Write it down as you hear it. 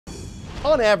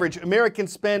On average,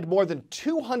 Americans spend more than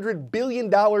 $200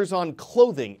 billion on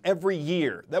clothing every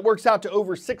year. That works out to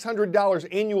over $600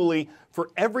 annually for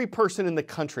every person in the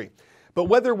country. But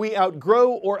whether we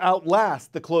outgrow or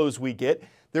outlast the clothes we get,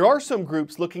 there are some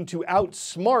groups looking to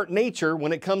outsmart nature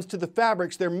when it comes to the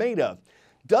fabrics they're made of.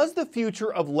 Does the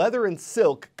future of leather and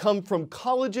silk come from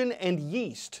collagen and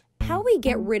yeast? How we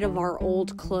get rid of our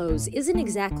old clothes isn't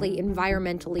exactly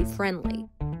environmentally friendly.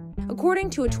 According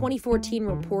to a 2014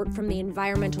 report from the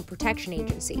Environmental Protection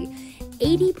Agency,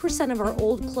 80% of our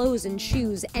old clothes and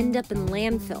shoes end up in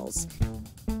landfills.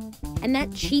 And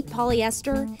that cheap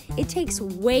polyester, it takes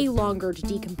way longer to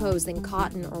decompose than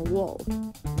cotton or wool.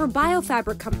 For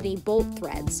biofabric company Bolt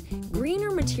Threads,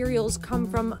 greener materials come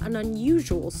from an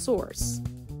unusual source.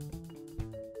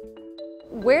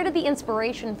 Where did the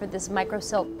inspiration for this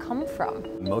microsilk come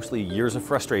from? Mostly years of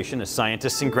frustration as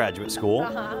scientists in graduate school.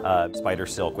 Spider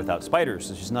silk without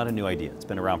spiders is just not a new idea. It's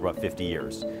been around for about 50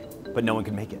 years, but no one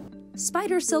can make it.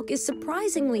 Spider silk is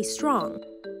surprisingly strong.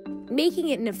 Making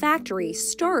it in a factory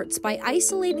starts by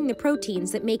isolating the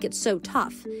proteins that make it so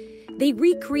tough. They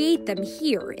recreate them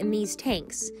here in these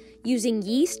tanks, using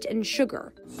yeast and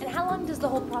sugar. And how long does the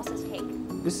whole process take?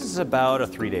 This is about a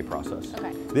 3-day process.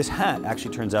 Okay. This hat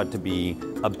actually turns out to be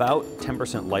about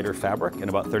 10% lighter fabric and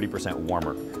about 30%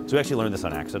 warmer. So we actually learned this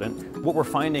on accident. What we're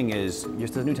finding is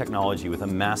just a new technology with a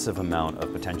massive amount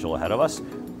of potential ahead of us.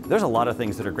 There's a lot of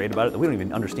things that are great about it that we don't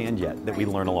even understand yet that we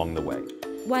learn along the way.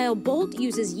 While Bolt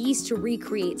uses yeast to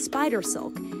recreate spider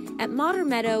silk, at Modern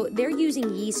Meadow, they're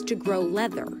using yeast to grow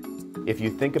leather. If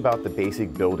you think about the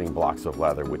basic building blocks of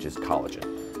leather, which is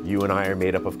collagen. You and I are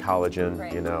made up of collagen,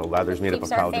 right. You know, leather's made up of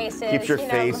collagen. Keeps your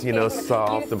face, you know,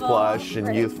 soft and plush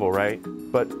and youthful, right?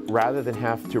 But rather than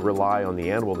have to rely on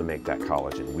the animal to make that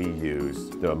collagen, we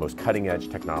use the most cutting edge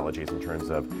technologies in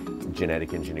terms of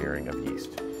genetic engineering of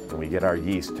yeast. And we get our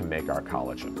yeast to make our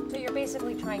collagen. So you're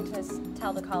basically trying to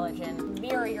tell the collagen,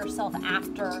 mirror yourself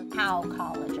after cow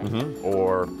collagen.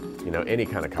 Or, you know, any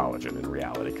kind of collagen in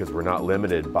reality, because we're not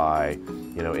limited by,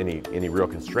 you know, any real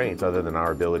constraints other than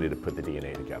our ability to put the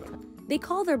DNA together. They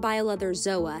call their bioleather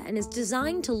Zoa and is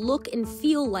designed to look and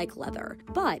feel like leather,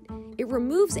 but it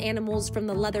removes animals from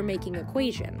the leather-making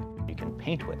equation. You can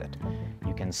paint with it.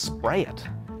 You can spray it.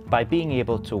 By being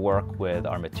able to work with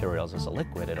our materials as a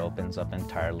liquid, it opens up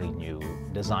entirely new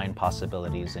design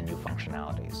possibilities and new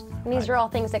functionalities. And these are all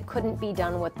things that couldn't be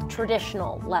done with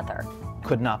traditional leather.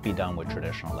 Could not be done with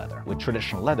traditional leather. With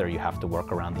traditional leather, you have to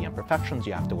work around the imperfections,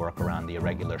 you have to work around the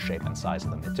irregular shape and size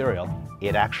of the material.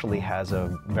 It actually has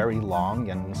a very long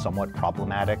and somewhat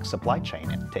problematic supply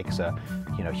chain. It takes a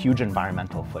huge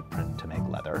environmental footprint to make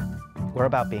leather. We're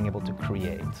about being able to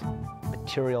create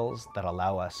materials that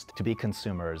allow us to be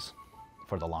consumers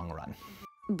for the long run.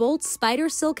 Bolt's spider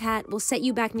silk hat will set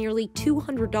you back nearly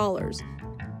 $200.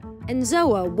 And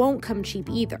Zoa won't come cheap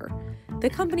either. The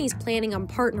company's planning on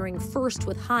partnering first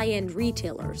with high-end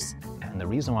retailers. And the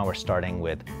reason why we're starting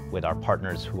with our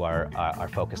partners who are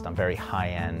focused on very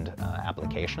high-end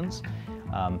applications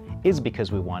is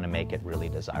because we want to make it really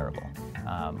desirable.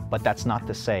 But that's not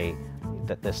to say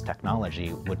that this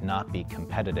technology would not be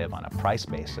competitive on a price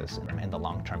basis in the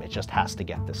long term. It just has to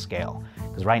get to scale.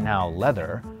 Because right now,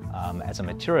 leather as a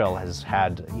material has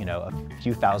had a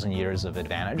few thousand years of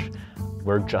advantage.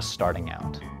 We're just starting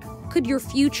out. Could your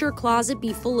future closet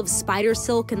be full of spider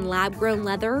silk and lab-grown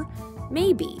leather?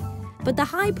 Maybe. But the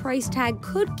high price tag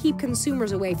could keep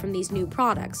consumers away from these new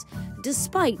products,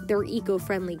 despite their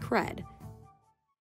eco-friendly cred.